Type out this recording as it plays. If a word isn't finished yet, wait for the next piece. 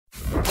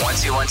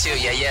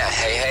1212, yeah.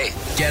 Hey.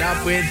 Get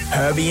up with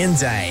Herbie and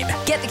Dane.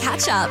 Get the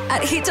catch up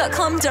at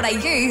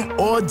hit.com.au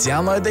Or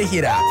download the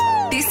Hit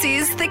app. This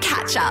is The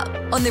Catch Up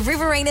on the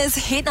Riverina's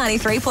Hit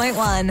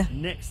 93.1.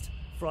 Next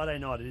Friday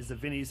night, it is the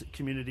Vinnies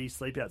Community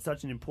Sleepout.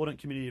 Such an important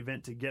community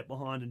event to get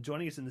behind. And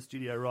joining us in the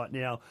studio right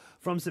now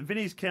from St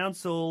Vinnies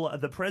Council,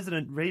 the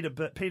President,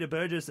 Peter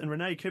Burgess, and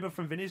Renee Cooper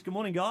from Vinnies. Good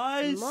morning,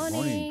 guys. Good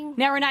morning.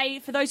 Now, Renee,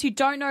 for those who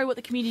don't know what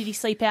the Community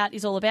Sleepout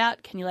is all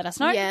about, can you let us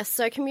know? Yes,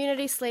 so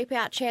Community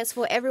Sleepout, chance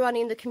for everyone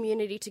in the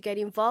community to get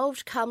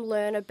involved, come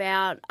learn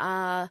about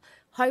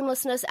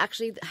homelessness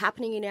actually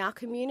happening in our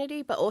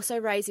community, but also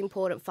raise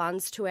important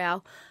funds to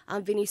our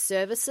Vinnies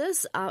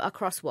services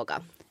across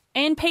Wagga.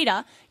 And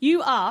Peter,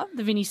 you are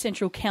the Vinnies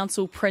Central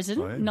Council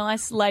President. Right.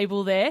 Nice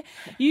label there.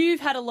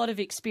 You've had a lot of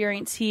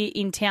experience here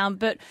in town,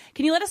 but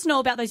can you let us know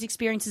about those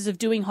experiences of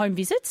doing home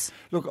visits?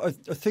 Look, I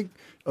think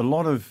a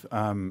lot of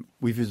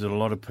we visit a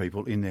lot of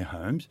people in their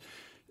homes,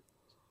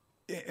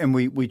 and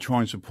we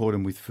try and support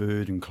them with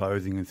food and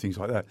clothing and things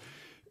like that.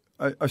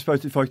 I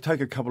suppose if I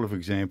take a couple of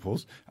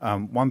examples,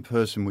 one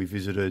person we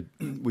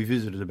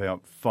visited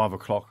about 5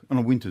 o'clock on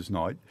a winter's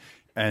night,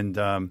 and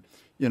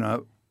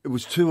it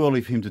was too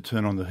early for him to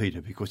turn on the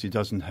heater because he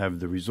doesn't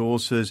have the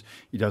resources.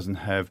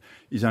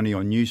 He's only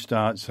on New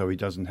Start, so he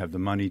doesn't have the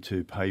money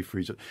to pay for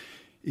his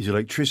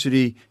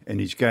electricity and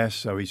his gas.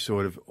 So he's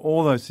sort of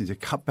all those things. They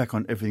cut back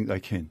on everything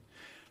they can.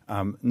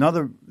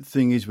 Another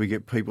thing is we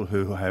get people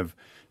who have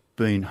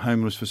been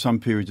homeless for some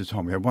periods of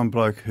time. We had one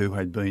bloke who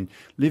had been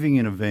living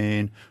in a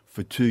van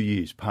for 2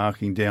 years,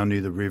 parking down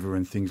near the river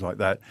and things like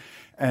that.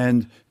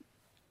 And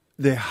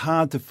they're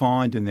hard to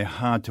find and they're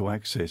hard to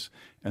access.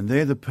 And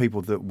they're the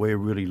people that we're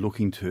really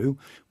looking to.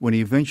 When he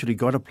eventually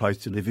got a place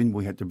to live in,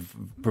 we had to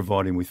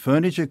provide him with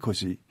furniture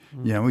because his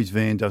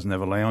van doesn't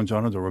have a lounge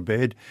on it or a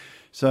bed.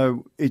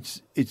 So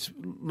it's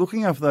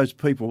looking after those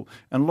people,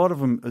 and a lot of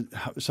them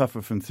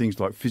suffer from things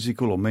like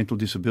physical or mental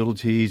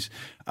disabilities,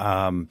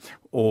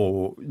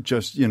 or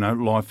just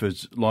life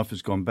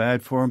has gone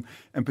bad for them.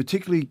 And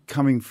particularly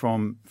coming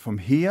from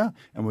here,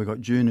 and we've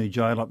got Junee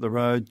Jail up the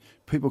road.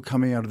 People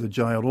coming out of the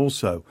jail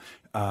also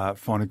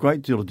find a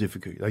great deal of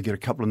difficulty. They get a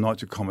couple of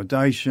nights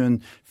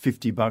accommodation,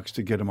 $50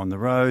 to get them on the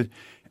road,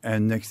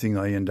 and next thing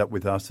they end up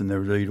with us and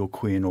they're Lead or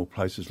Queen or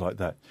places like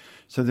that.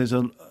 So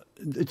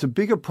it's a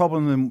bigger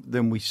problem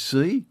than we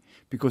see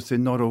because they're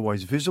not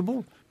always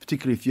visible,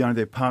 particularly if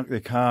they park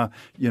their car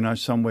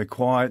somewhere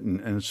quiet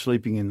and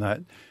sleeping in that.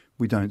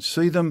 We don't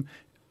see them.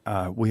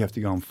 We have to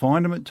go and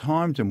find them at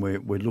times, and we're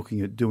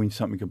looking at doing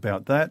something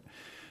about that.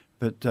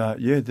 But,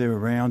 they're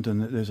around,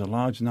 and there's a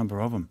large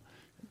number of them,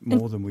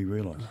 more than we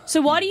realise. So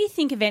why do you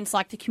think events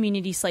like the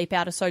Community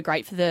Sleepout are so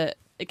great for the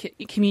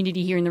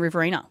community here in the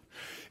Riverina?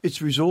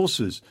 It's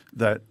resources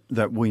that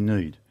we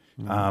need.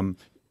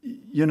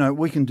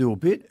 We can do a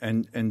bit,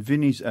 and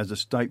Vinnies as a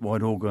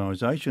statewide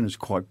organisation is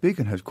quite big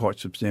and has quite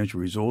substantial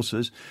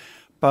resources.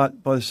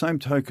 But by the same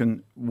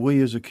token,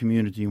 we as a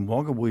community in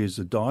Wagga, we as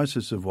the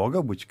Diocese of Wagga,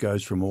 which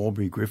goes from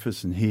Albury,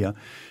 Griffiths and here,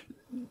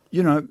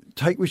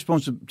 take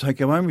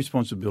our own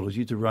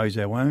responsibility to raise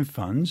our own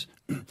funds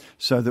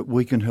so that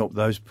we can help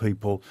those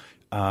people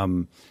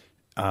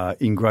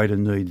in greater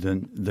need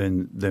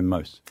than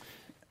most.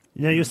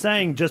 You're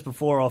saying just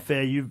before off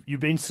air, you've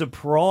been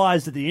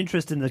surprised at the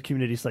interest in the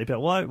community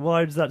sleepout.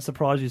 Why does that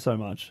surprise you so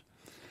much?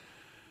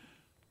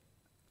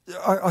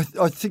 I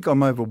think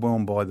I'm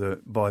overwhelmed by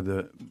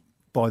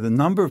the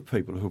number of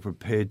people who are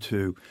prepared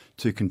to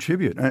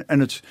contribute,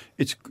 and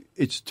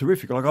it's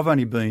terrific. Like, I've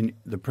only been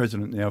the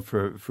president now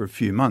for a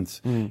few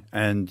months,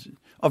 and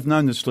I've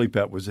known the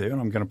sleepout was there, and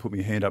I'm going to put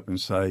my hand up and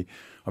say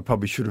I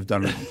probably should have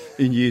done it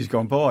in years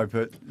gone by,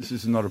 but this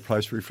is not a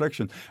place for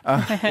reflection.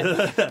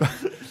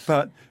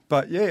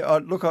 But yeah,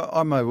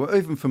 I'm over,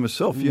 even for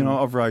myself.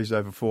 I've raised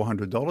over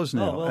 $400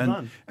 now, well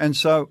done. And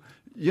so.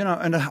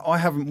 And I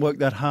haven't worked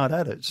that hard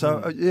at it.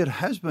 So it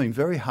has been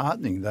very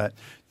heartening that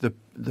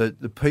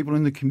the people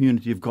in the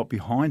community have got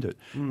behind it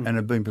and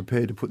have been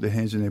prepared to put their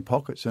hands in their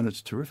pockets, and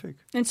it's terrific.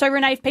 And so,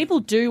 Renee, if people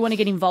do want to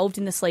get involved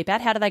in the Sleepout,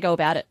 how do they go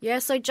about it? Yeah,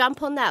 so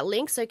jump on that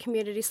link, so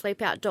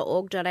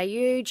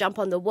communitysleepout.org.au, jump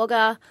on the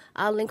Wagga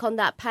link on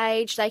that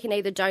page. They can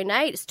either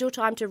donate, it's still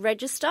time to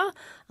register,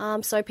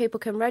 so people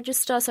can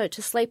register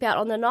to sleep out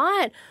on the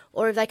night,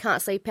 or if they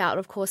can't sleep out,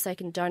 of course, they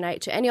can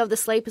donate to any of the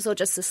sleepers or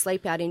just the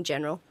sleep out in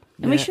general.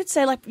 And we should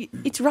say,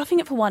 it's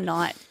roughing it for one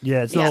night.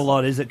 Yeah, it's not a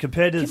lot, is it,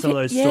 compared to some of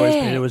those stories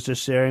Peter was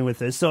just sharing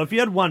with us. So if you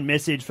had one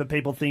message for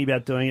people thinking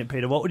about doing it,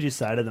 Peter, what would you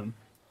say to them?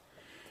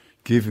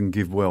 Give and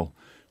give well.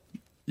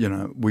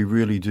 We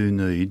really do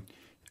need,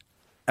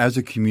 as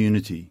a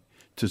community,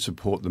 to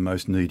support the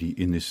most needy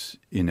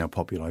in our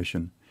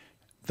population.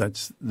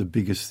 That's the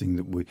biggest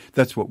thing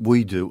that's what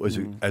we do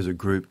as a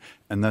group,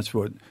 and that's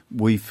what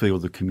we feel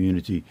the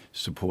community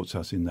supports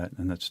us in that,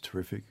 and that's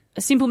terrific.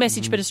 A simple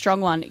message, but a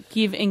strong one.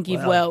 Give and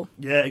give well.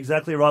 Yeah,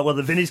 exactly right. Well,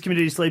 the Vinnies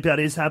Community Sleepout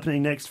is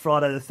happening next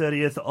Friday, the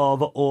 30th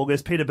of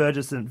August. Peter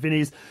Burgess and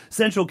Vinnies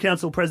Central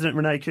Council President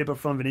Renee Cooper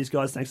from Vinnies.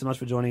 Guys, thanks so much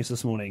for joining us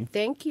this morning.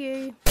 Thank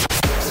you.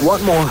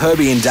 Want more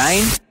Herbie and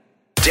Dane?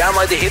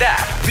 Download the Hit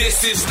app.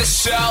 This is the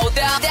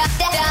showdown.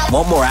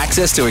 Want more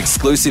access to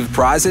exclusive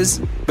prizes?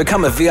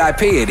 Become a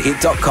VIP at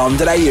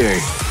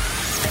hit.com.au.